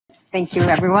Thank you,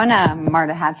 everyone. I'm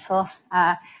Marta Hatzell,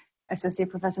 Associate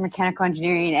Professor of Mechanical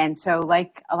Engineering. And so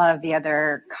like a lot of the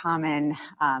other common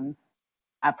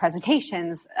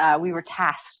presentations, we were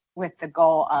tasked with the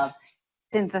goal of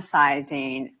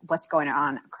synthesizing what's going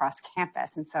on across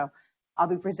campus. And so I'll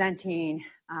be presenting,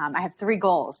 I have three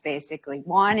goals, basically.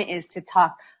 One is to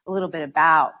talk a little bit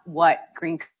about what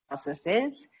green catalysis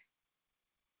is.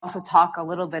 Also talk a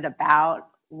little bit about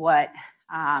what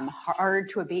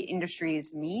hard-to-abate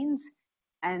industries means,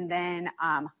 and then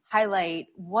highlight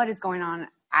what is going on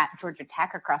at Georgia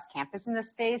Tech across campus in this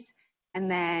space. And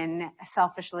then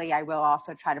selfishly, I will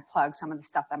also try to plug some of the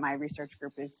stuff that my research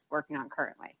group is working on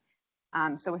currently.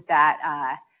 So with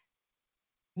that,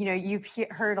 you've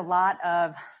heard a lot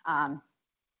of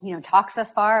talks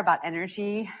thus far about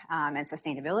energy and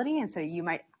sustainability, and so you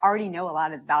might already know a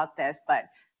lot about this, but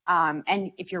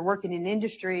and if you're working in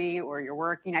industry or you're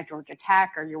working at Georgia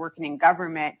Tech or you're working in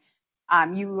government,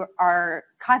 you are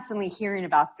constantly hearing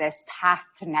about this path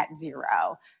to net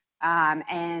zero.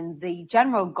 And the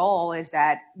general goal is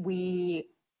that we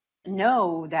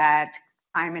know that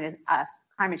climate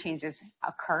change is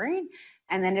occurring,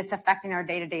 and then it's affecting our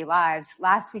day-to-day lives.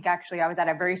 Last week, actually, I was at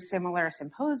a very similar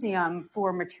symposium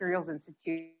for Materials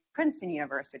Institute, Princeton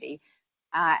University.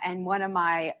 And one of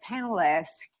my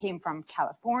panelists came from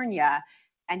California,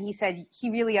 and he said he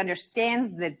really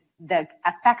understands the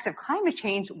effects of climate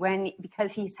change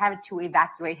because he's had to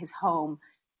evacuate his home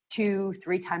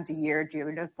 2-3 times a year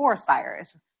due to forest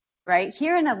fires. Right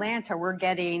here in Atlanta, we're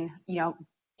getting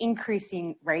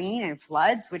increasing rain and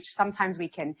floods, which sometimes we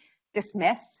can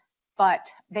dismiss,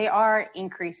 but they are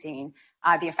increasing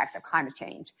the effects of climate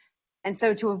change. And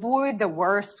so to avoid the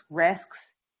worst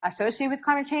risks associated with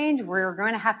climate change, we're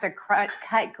going to have to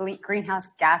cut greenhouse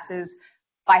gases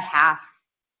by half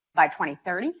by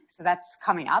 2030. So that's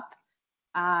coming up.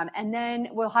 And then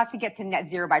we'll have to get to net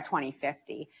zero by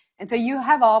 2050. And so you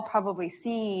have all probably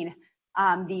seen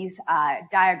these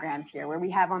diagrams here where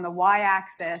we have on the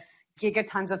y-axis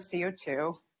gigatons of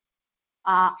CO2.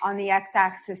 On the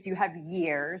x-axis, you have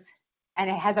years, and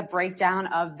it has a breakdown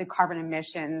of the carbon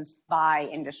emissions by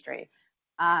industry.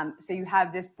 So you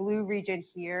have this blue region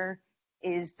here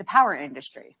is the power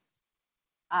industry.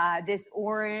 This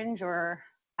orange or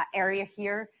area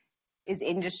here is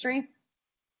industry.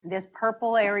 This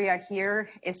purple area here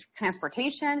is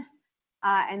transportation.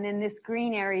 And then this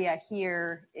green area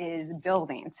here is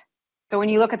buildings. So when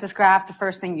you look at this graph, the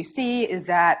first thing you see is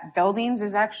that buildings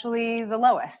is actually the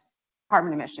lowest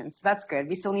carbon emissions. So that's good.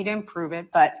 We still need to improve it,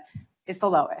 but it's the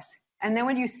lowest. And then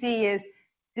what you see is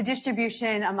the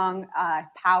distribution among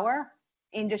power,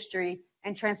 industry,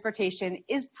 and transportation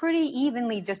is pretty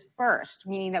evenly dispersed,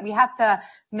 meaning that we have to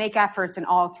make efforts in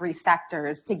all three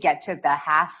sectors to get to the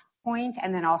half point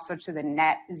and then also to the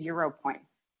net zero point.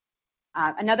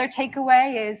 Another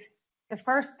takeaway is the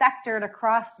first sector to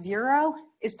cross zero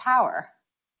is power.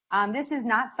 This is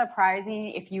not surprising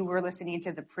if you were listening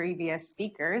to the previous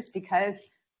speakers, because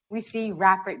we see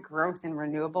rapid growth in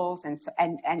renewables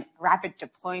and rapid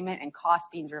deployment and cost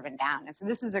being driven down. And so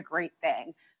this is a great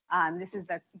thing.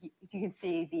 You can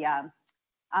see the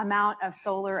amount of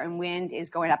solar and wind is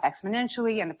going up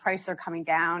exponentially, and the prices are coming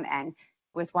down. And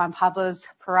with Juan Pablo's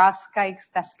perovskites,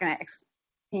 that's going to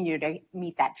continue to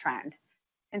meet that trend.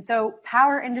 And so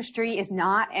power industry is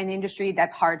not an industry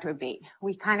that's hard to abate.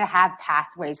 We kind of have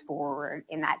pathways forward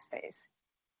in that space.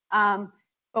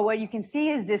 But what you can see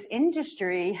is this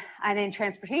industry and in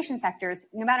transportation sectors,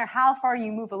 no matter how far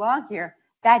you move along here,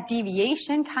 that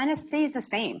deviation kind of stays the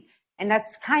same. And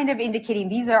that's kind of indicating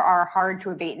these are our hard to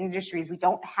abate industries. We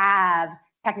don't have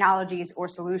technologies or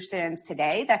solutions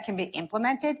today that can be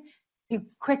implemented to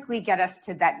quickly get us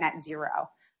to that net zero.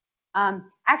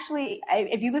 Actually,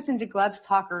 if you listened to Gleb's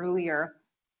talk earlier,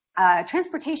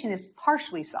 transportation is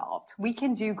partially solved. We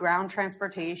can do ground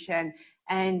transportation,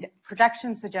 and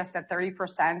projections suggest that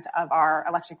 30% of our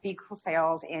electric vehicle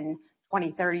sales in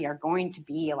 2030 are going to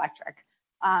be electric.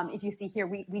 If you see here,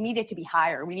 we need it to be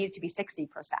higher. We need it to be 60%.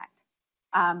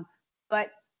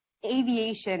 But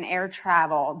aviation, air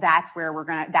travel, that's where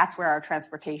our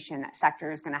transportation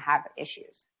sector is going to have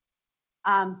issues.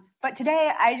 But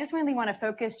today, I just really want to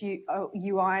focus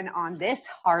you on this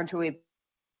hard-to-abate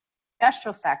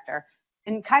industrial sector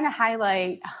and kind of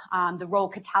highlight the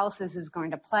role Catalysis is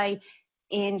going to play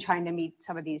in trying to meet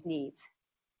some of these needs.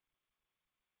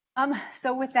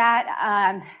 So with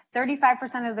that,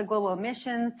 35% of the global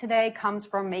emissions today comes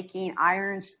from making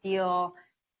iron, steel,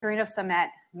 curing of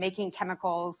cement, making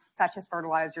chemicals such as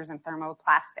fertilizers and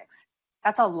thermoplastics.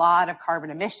 That's a lot of carbon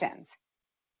emissions.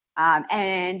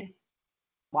 And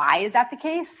why is that the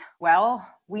case? Well,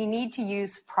 we need to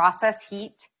use process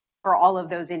heat for all of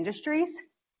those industries.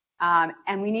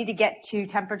 And we need to get to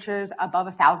temperatures above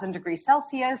 1,000 degrees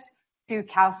Celsius to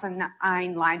calcine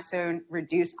limestone,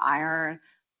 reduce iron,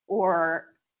 or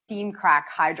steam crack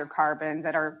hydrocarbons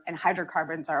and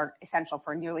hydrocarbons are essential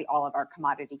for nearly all of our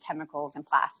commodity chemicals and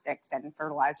plastics and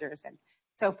fertilizers and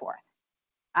so forth.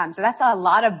 So that's a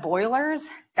lot of boilers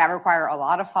that require a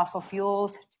lot of fossil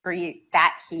fuels to create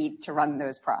that heat to run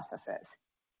those processes.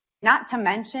 Not to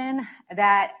mention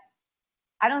that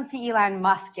I don't see Elon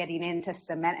Musk getting into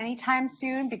cement anytime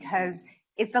soon because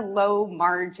it's a low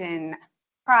margin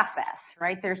process,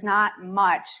 right? There's not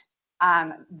much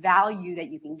value that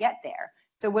you can get there.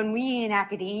 So when we in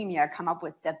academia come up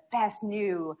with the best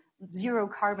new zero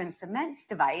carbon cement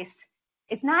device,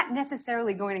 it's not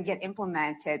necessarily going to get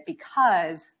implemented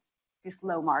because it's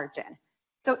low margin.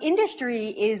 So industry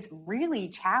is really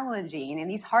challenging, and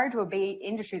these hard to abate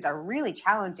industries are really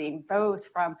challenging, both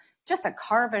from just a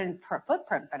carbon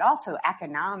footprint, but also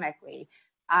economically.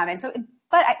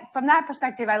 But from that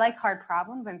perspective, I like hard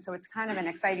problems, and so it's kind of an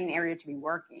exciting area to be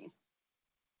working.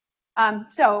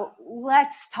 So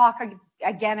let's talk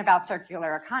again about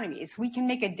circular economies. We can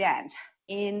make a dent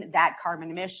in that carbon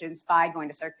emissions by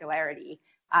going to circularity.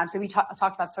 So we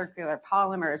talked about circular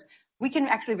polymers. We can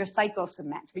actually recycle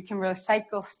cements. We can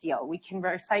recycle steel. We can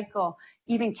recycle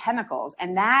even chemicals.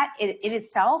 And that in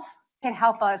itself can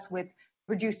help us with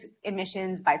reduce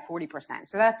emissions by 40%.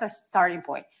 So that's a starting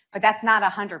point, but that's not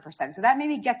 100%. So that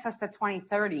maybe gets us to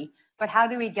 2030, but how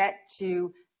do we get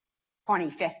to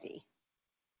 2050?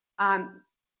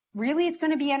 Really, it's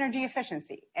going to be energy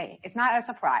efficiency. It's not a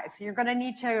surprise. You're going to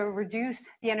need to reduce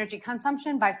the energy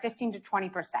consumption by 15 to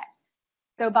 20%.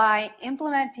 So by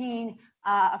implementing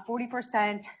a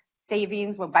 40%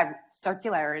 savings by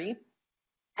circularity,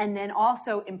 and then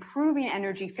also improving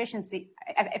energy efficiency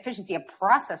of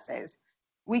processes,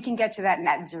 we can get to that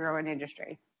net zero in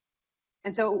industry.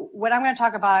 And so what I'm going to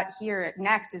talk about here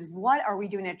next is what are we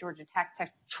doing at Georgia Tech to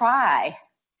try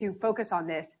to focus on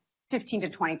this 15 to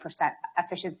 20%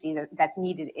 efficiency that's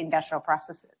needed in industrial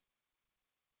processes.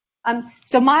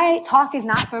 So my talk is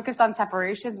not focused on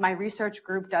separations. My research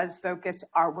group does focus,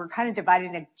 we're kind of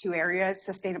divided into two areas,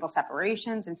 sustainable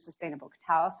separations and sustainable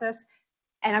catalysis.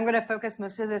 And I'm going to focus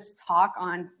most of this talk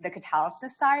on the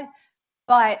catalysis side,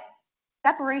 but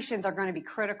separations are going to be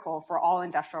critical for all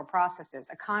industrial processes.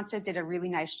 Akanta did a really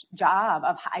nice job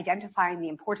of identifying the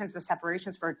importance of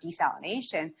separations for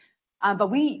desalination.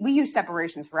 But we use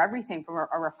separations for everything, from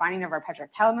our refining of our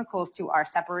petrochemicals to our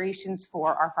separations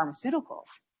for our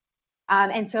pharmaceuticals.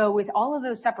 And so with all of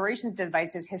those separation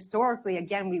devices, historically,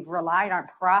 again, we've relied on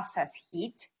process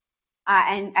heat.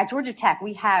 And at Georgia Tech,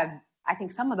 we have, I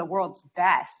think, some of the world's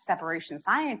best separation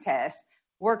scientists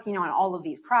working on all of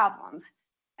these problems.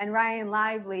 And Ryan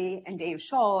Lively and Dave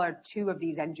Scholl are two of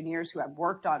these engineers who have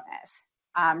worked on this.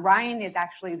 Ryan is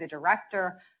actually the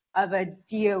director of a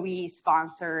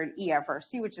DOE-sponsored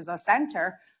EFRC, which is a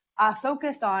center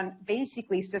focused on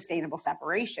basically sustainable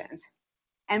separations.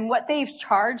 And what they've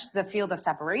charged the field of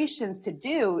separations to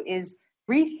do is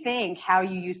rethink how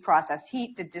you use process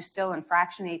heat to distill and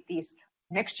fractionate these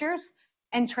mixtures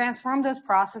and transform those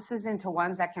processes into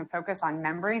ones that can focus on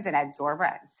membranes and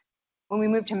adsorbents. When we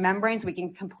move to membranes, we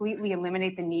can completely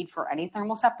eliminate the need for any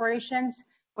thermal separations.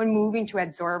 When moving to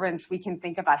adsorbents, we can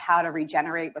think about how to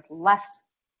regenerate with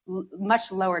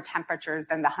much lower temperatures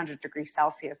than the 100 degrees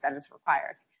Celsius that is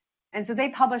required. And so they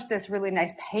published this really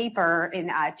nice paper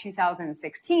in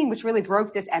 2016, which really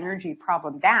broke this energy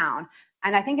problem down.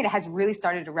 And I think it has really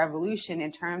started a revolution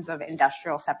in terms of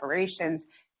industrial separations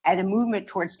and a movement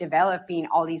towards developing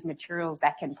all these materials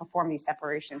that can perform these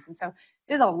separations. And so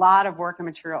there's a lot of work in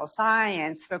material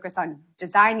science focused on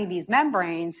designing these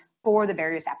membranes for the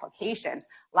various applications.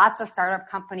 Lots of startup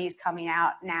companies coming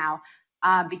out now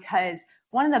because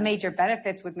one of the major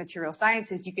benefits with material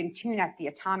science is you can tune at the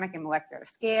atomic and molecular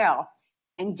scale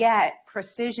and get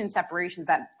precision separations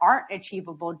that aren't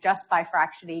achievable just by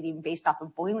fractionating based off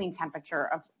of boiling temperature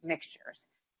of mixtures.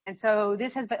 And so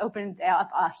this has been opened up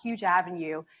a huge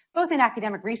avenue, both in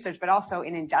academic research, but also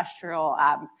in industrial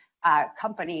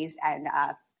companies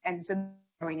and some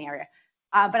growing area.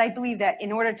 But I believe that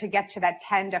in order to get to that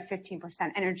 10 to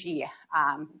 15% energy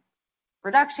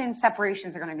reduction,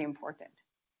 separations are going to be important.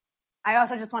 I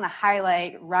also just want to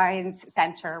highlight Ryan's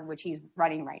center, which he's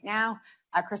running right now.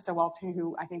 Krista Walton,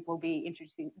 who I think will be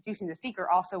introducing the speaker,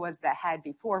 also was the head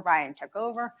before Ryan took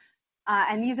over.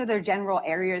 And these are their general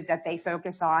areas that they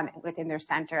focus on within their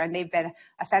center. And they've been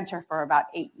a center for about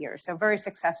 8 years. So very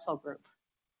successful group.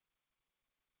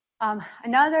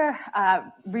 Another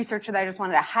researcher that I just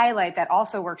wanted to highlight that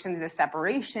also works into the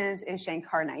separations is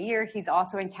Shankar Nair. He's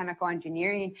also in chemical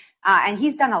engineering, and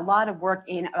he's done a lot of work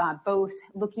in both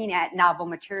looking at novel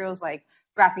materials like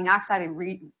graphene oxide and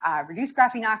reduced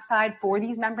graphene oxide for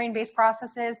these membrane-based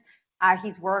processes.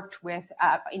 He's worked with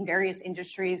in various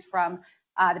industries from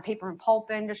the paper and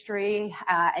pulp industry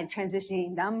and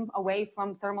transitioning them away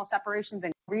from thermal separations,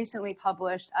 and recently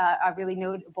published a really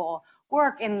notable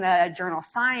work in the journal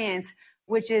Science,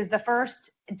 which is the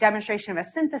first demonstration of a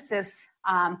synthesis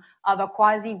of a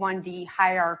quasi 1D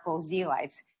hierarchical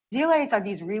zeolites. Zeolites are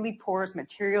these really porous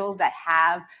materials that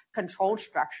have controlled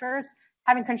structures.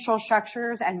 Having controlled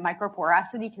structures and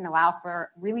microporosity can allow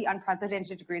for really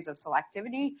unprecedented degrees of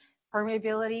selectivity,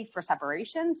 permeability for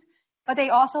separations, but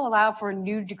they also allow for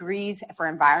new degrees for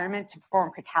environment to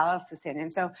perform catalysis in.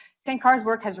 And so Shankar's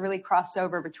work has really crossed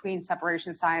over between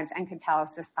separation science and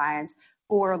catalysis science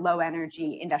for low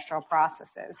energy industrial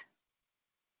processes.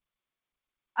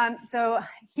 So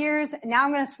now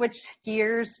I'm going to switch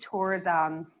gears towards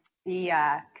the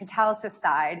catalysis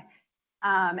side.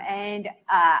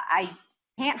 I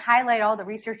can't highlight all the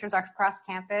researchers across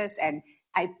campus, and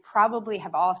I probably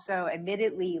have also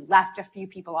admittedly left a few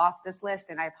people off this list,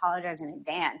 and I apologize in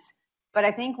advance. But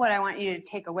I think what I want you to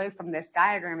take away from this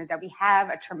diagram is that we have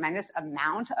a tremendous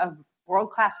amount of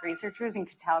world-class researchers in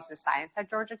catalysis science at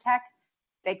Georgia Tech.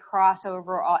 They cross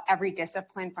over every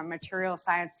discipline from material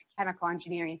science to chemical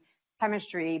engineering,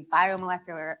 chemistry,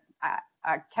 biomolecular,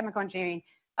 chemical engineering,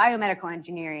 biomedical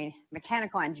engineering,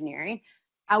 mechanical engineering.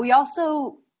 We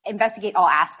also investigate all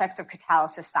aspects of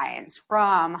catalysis science,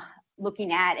 from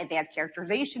looking at advanced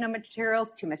characterization of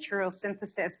materials to material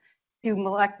synthesis to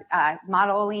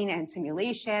modeling and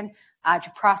simulation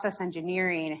to process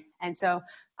engineering. And so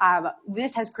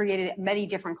this has created many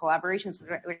different collaborations,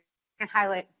 which I can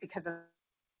highlight because of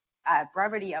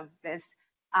brevity of this.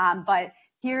 But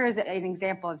here is an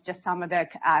example of just some of the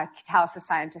catalysis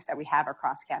scientists that we have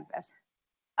across campus.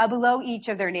 Below each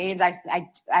of their names,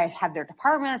 I have their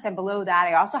departments, and below that,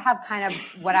 I also have kind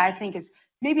of what I think is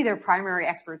maybe their primary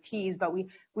expertise, but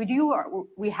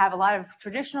we have a lot of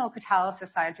traditional catalysis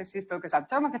scientists who focus on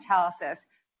thermocatalysis,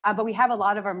 but we have a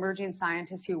lot of emerging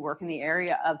scientists who work in the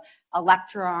area of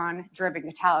electron-driven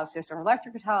catalysis or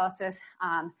electrocatalysis,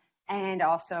 and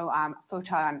also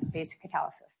photon-based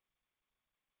catalysis.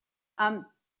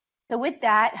 So with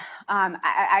that,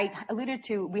 I alluded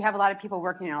to, we have a lot of people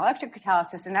working in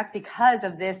electrocatalysis, and that's because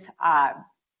of this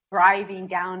driving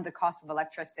down the cost of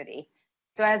electricity.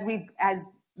 So as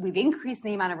we've increased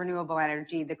the amount of renewable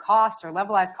energy, the cost or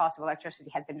levelized cost of electricity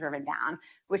has been driven down,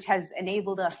 which has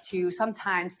enabled us to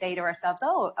sometimes say to ourselves,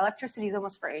 oh, electricity is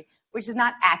almost free, which is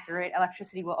not accurate.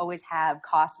 Electricity will always have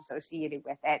costs associated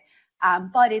with it.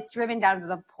 But it's driven down to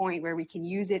the point where we can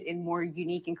use it in more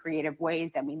unique and creative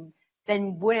ways than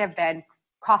would have been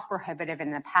cost prohibitive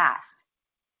in the past.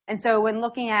 And so when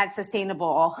looking at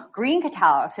sustainable green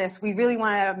catalysis, we really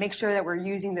want to make sure that we're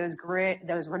using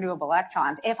those renewable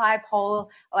electrons. If I pull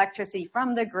electricity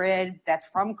from the grid that's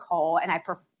from coal and I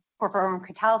perform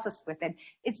catalysis with it,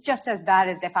 it's just as bad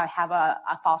as if I have a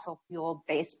fossil fuel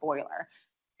based boiler.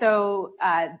 So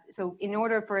in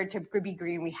order for it to be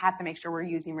green, we have to make sure we're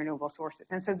using renewable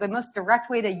sources. And so the most direct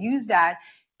way to use that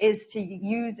is to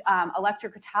use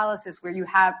electrocatalysis, where you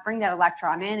bring that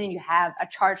electron in and you have a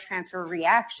charge transfer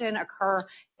reaction occur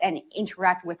and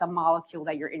interact with a molecule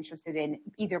that you're interested in,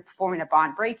 either performing a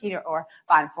bond breaking or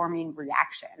bond forming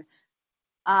reaction.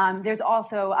 There's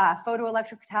also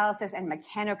photoelectrocatalysis and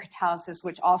mechanocatalysis,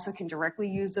 which also can directly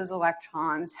use those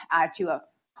electrons to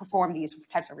perform these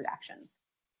types of reactions.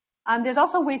 There's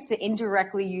also ways to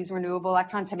indirectly use renewable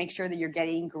electrons to make sure that you're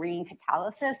getting green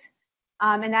catalysis.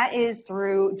 And that is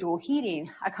through joule heating.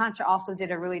 Akansha also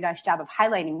did a really nice job of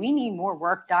highlighting we need more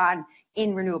work done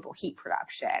in renewable heat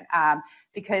production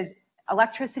because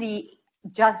electricity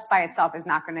just by itself is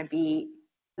not going to be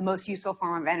the most useful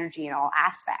form of energy in all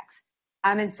aspects.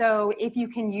 And so if you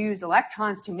can use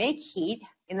electrons to make heat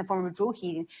in the form of joule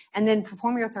heating and then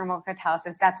perform your thermal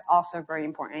catalysis, that's also very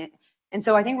important. And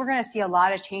so I think we're going to see a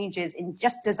lot of changes in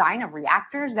just design of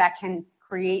reactors that can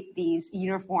create these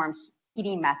uniform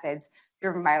heating methods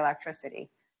driven by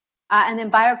electricity. And then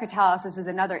biocatalysis is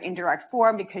another indirect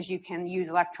form because you can use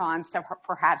electrons to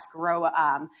perhaps grow,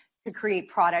 to create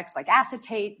products like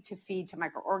acetate to feed to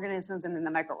microorganisms, and then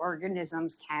the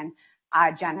microorganisms can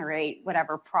generate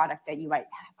whatever product that you might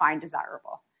find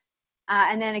desirable.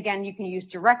 And then again, you can use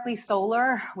directly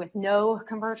solar with no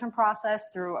conversion process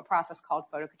through a process called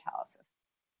photocatalysis.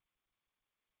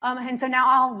 And so now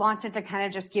I'll launch into kind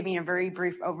of just giving a very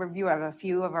brief overview of a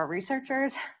few of our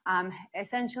researchers.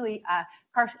 Essentially,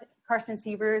 Carson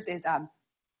Sievers is a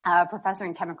professor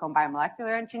in chemical and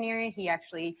biomolecular engineering. He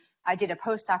actually did a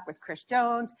postdoc with Chris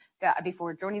Jones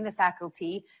before joining the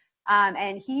faculty.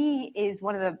 And he is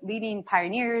one of the leading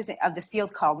pioneers of this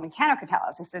field called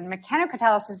mechanocatalysis. And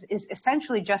mechanocatalysis is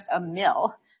essentially just a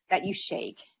mill that you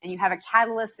shake, and you have a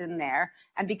catalyst in there.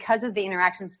 And because of the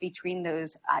interactions between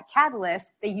those catalysts,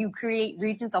 that you create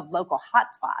regions of local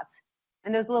hotspots.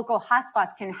 And those local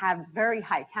hotspots can have very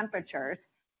high temperatures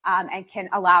and can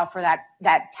allow for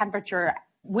that temperature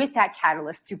with that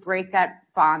catalyst to break that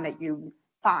bond that you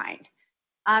find.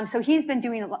 So he's been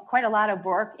doing quite a lot of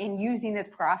work in using this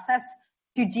process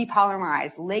to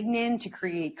depolymerize lignin to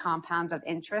create compounds of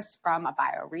interest from a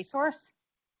bioresource.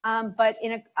 But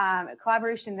in a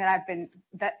collaboration that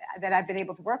I've been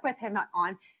able to work with him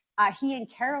on, he and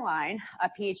Caroline, a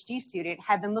PhD student,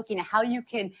 have been looking at how you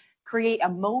can create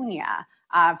ammonia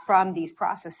from these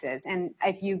processes. And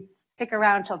if you stick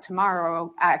around till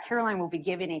tomorrow, Caroline will be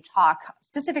giving a talk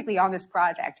specifically on this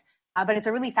project. But it's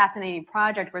a really fascinating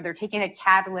project where they're taking a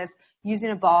catalyst, using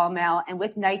a ball mill, and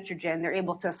with nitrogen, they're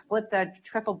able to split the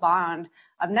triple bond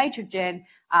of nitrogen,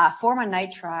 form a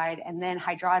nitride, and then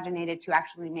hydrogenate it to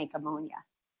actually make ammonia.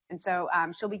 And so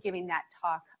she'll be giving that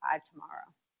talk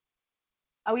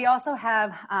tomorrow. We also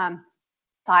have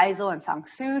Faisal and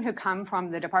Sang-Soon, who come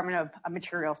from the Department of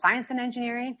Material Science and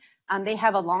Engineering. They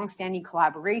have a long-standing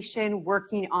collaboration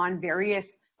working on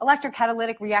various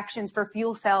electrocatalytic reactions for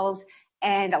fuel cells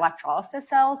and electrolysis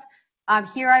cells.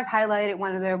 Here I've highlighted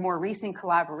one of their more recent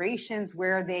collaborations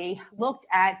where they looked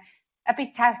at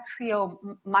epitaxial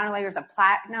monolayers of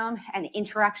platinum and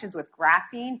interactions with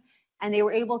graphene, and they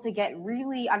were able to get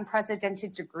really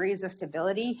unprecedented degrees of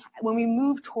stability. When we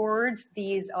move towards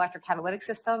these electrocatalytic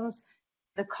systems,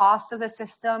 the cost of the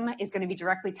system is going to be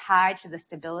directly tied to the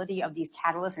stability of these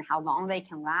catalysts and how long they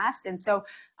can last. And so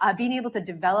being able to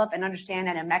develop and understand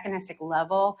at a mechanistic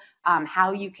level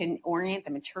how you can orient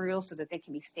the materials so that they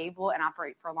can be stable and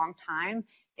operate for a long time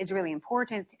is really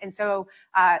important. And so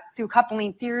through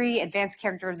coupling theory, advanced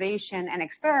characterization, and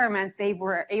experiments, they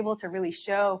were able to really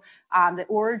show the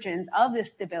origins of this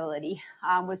stability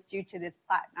was due to this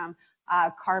platinum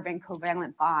carbon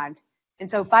covalent bond. And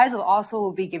so Faisal also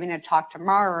will be giving a talk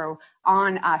tomorrow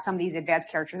on some of these advanced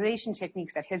characterization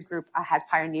techniques that his group has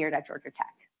pioneered at Georgia Tech.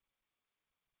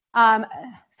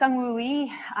 Sungwoo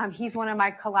Lee, he's one of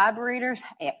my collaborators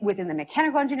within the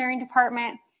mechanical engineering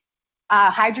department.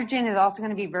 Hydrogen is also going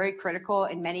to be very critical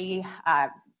in many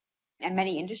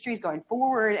industries going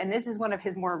forward, and this is one of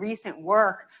his more recent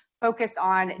work focused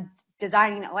on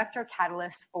designing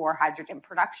electrocatalysts for hydrogen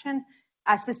production.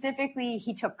 Specifically,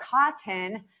 he took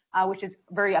cotton, which is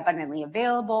very abundantly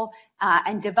available,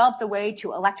 and developed a way to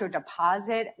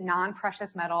electrodeposit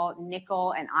non-precious metal,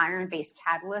 nickel, and iron-based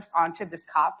catalysts onto this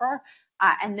copper,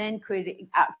 and then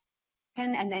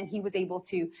he was able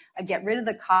to get rid of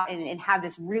the cotton and have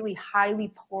this really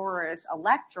highly porous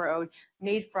electrode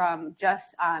made from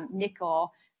just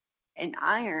nickel and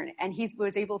iron. And he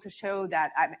was able to show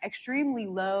that extremely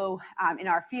low in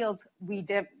our fields, we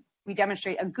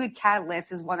demonstrate a good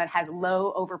catalyst is one that has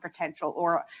low overpotential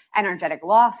or energetic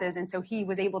losses. And so he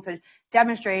was able to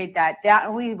demonstrate that not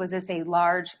only was this a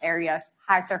large area,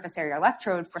 high surface area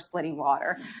electrode for splitting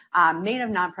water made of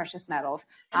non-precious metals,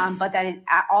 but that it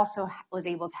also was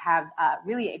able to have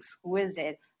really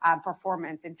exquisite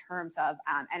performance in terms of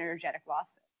energetic losses.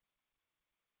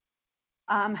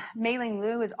 Mei-Ling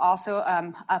Liu is also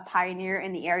a pioneer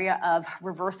in the area of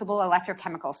reversible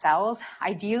electrochemical cells.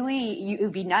 Ideally, it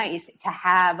would be nice to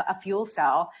have a fuel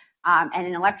cell and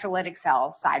an electrolytic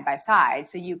cell side by side.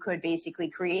 So you could basically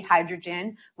create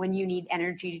hydrogen when you need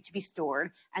energy to be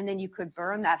stored, and then you could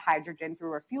burn that hydrogen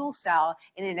through a fuel cell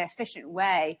in an efficient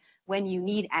way when you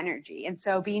need energy. And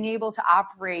so being able to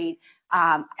operate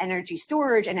energy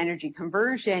storage and energy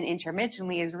conversion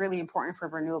intermittently is really important for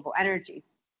renewable energy.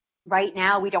 Right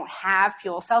now, we don't have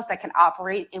fuel cells that can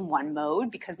operate in one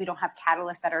mode because we don't have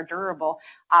catalysts that are durable,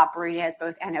 operating as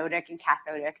both anodic and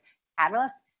cathodic catalysts.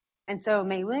 And so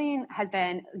Mei-Ling has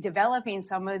been developing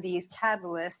some of these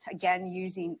catalysts, again,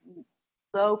 using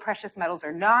low precious metals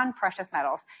or non-precious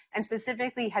metals, and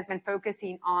specifically has been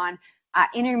focusing on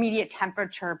intermediate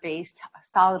temperature-based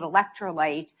solid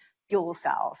electrolyte fuel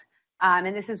cells. And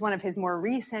this is one of his more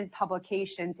recent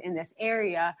publications in this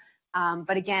area.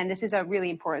 But again, this is a really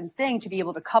important thing to be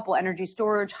able to couple energy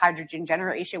storage, hydrogen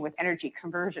generation with energy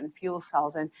conversion fuel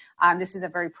cells. And this is a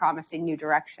very promising new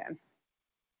direction.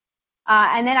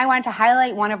 And then I wanted to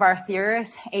highlight one of our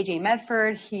theorists, A.J.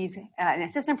 Medford. He's an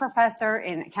assistant professor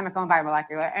in chemical and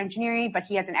biomolecular engineering, but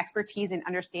he has an expertise in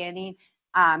understanding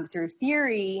through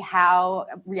theory how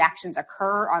reactions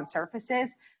occur on surfaces.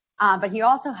 but he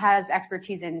also has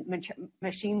expertise in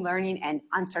machine learning and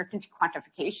uncertainty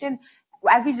quantification.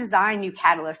 As we design new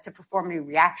catalysts to perform new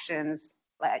reactions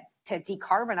to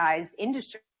decarbonize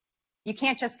industry, you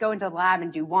can't just go into the lab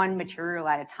and do one material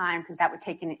at a time, because that would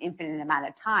take an infinite amount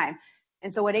of time.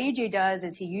 And so what AJ does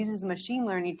is he uses machine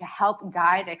learning to help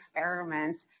guide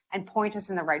experiments and point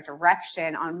us in the right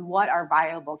direction on what are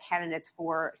viable candidates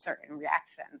for certain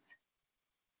reactions.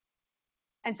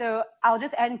 And so I'll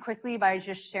just end quickly by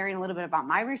just sharing a little bit about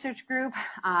my research group.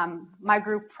 My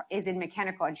group is in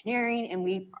mechanical engineering, and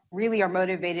we really are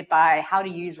motivated by how to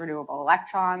use renewable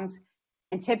electrons.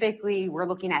 And typically, we're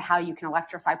looking at how you can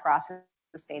electrify processes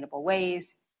in sustainable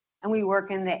ways. And we work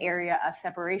in the area of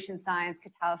separation science,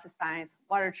 catalysis science,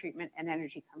 water treatment, and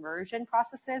energy conversion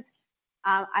processes.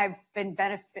 I've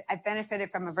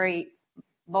benefited from a very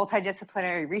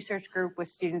multidisciplinary research group with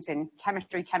students in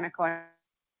chemistry, chemical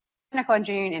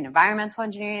engineering, and environmental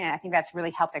engineering, and I think that's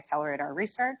really helped accelerate our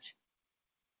research.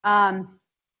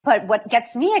 But what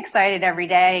gets me excited every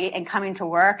day and coming to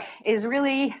work is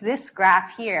really this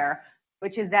graph here,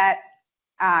 which is that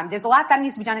there's a lot that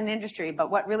needs to be done in industry, but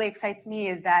what really excites me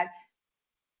is that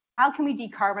how can we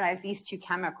decarbonize these two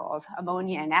chemicals,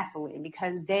 ammonia and ethylene,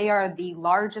 because they are the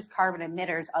largest carbon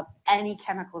emitters of any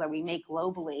chemical that we make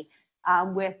globally,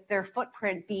 with their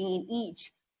footprint being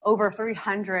each over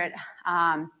 300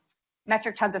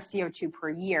 metric tons of CO2 per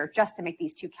year just to make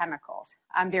these two chemicals.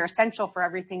 They're essential for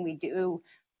everything we do,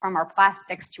 from our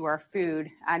plastics to our food.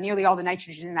 Nearly all the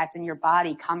nitrogen that's in your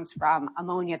body comes from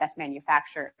ammonia that's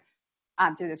manufactured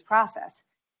through this process.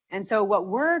 And so what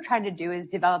we're trying to do is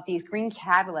develop these green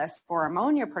catalysts for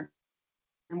ammonia production.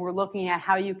 And we're looking at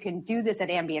how you can do this at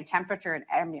ambient temperature and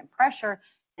ambient pressure,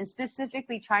 and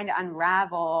specifically trying to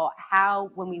unravel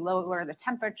how, when we lower the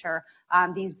temperature,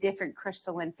 these different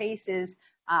crystalline phases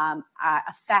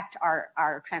affect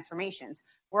our transformations.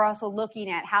 We're also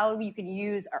looking at how you can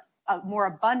use more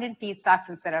abundant feedstocks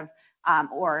instead of,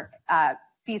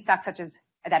 feedstocks such as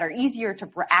that are easier to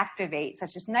activate,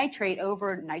 such as nitrate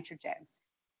over nitrogen.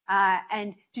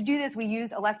 And to do this, we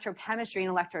use electrochemistry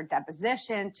and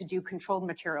electrodeposition to do controlled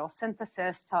material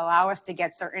synthesis to allow us to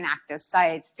get certain active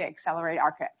sites to accelerate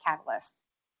our catalysts.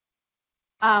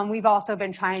 We've also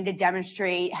been trying to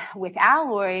demonstrate with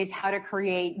alloys how to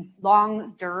create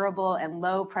long, durable, and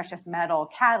low precious metal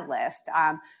catalysts.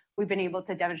 We've been able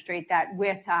to demonstrate that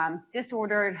with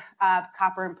disordered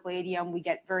copper and palladium, we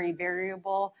get very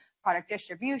variable product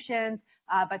distributions,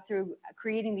 but through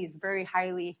creating these very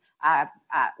highly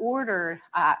ordered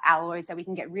alloys, that we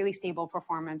can get really stable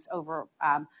performance over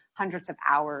hundreds of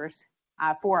hours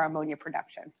for ammonia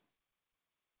production.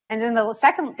 And then the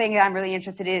second thing that I'm really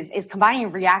interested in is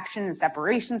combining reaction and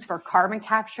separations for carbon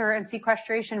capture and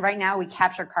sequestration. Right now, we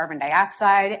capture carbon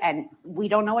dioxide, and we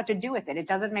don't know what to do with it. It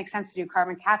doesn't make sense to do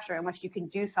carbon capture unless you can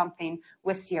do something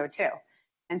with CO2.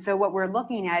 And so what we're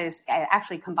looking at is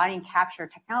actually combining capture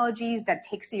technologies that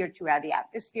take CO2 out of the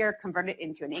atmosphere, convert it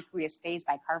into an aqueous phase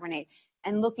bicarbonate,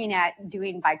 and looking at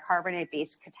doing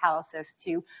bicarbonate-based catalysis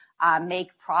to make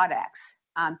products.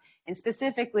 And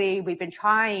specifically, we've been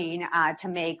trying to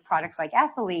make products like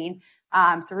ethylene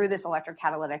through this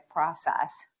electrocatalytic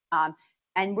process.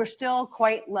 And we're still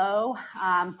quite low,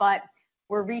 but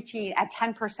we're reaching a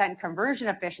 10% conversion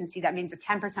efficiency. That means that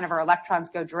 10% of our electrons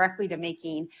go directly to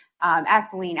making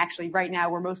ethylene. Actually, right now,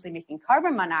 we're mostly making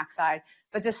carbon monoxide,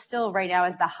 but this still right now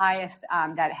is the highest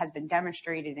that has been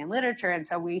demonstrated in literature. And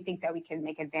so we think that we can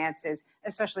make advances,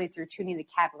 especially through tuning the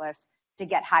catalyst, to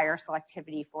get higher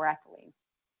selectivity for ethylene.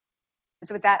 And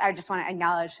so with that, I just want to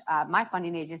acknowledge my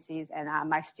funding agencies and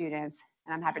my students,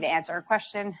 and I'm happy to answer a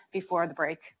question before the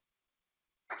break.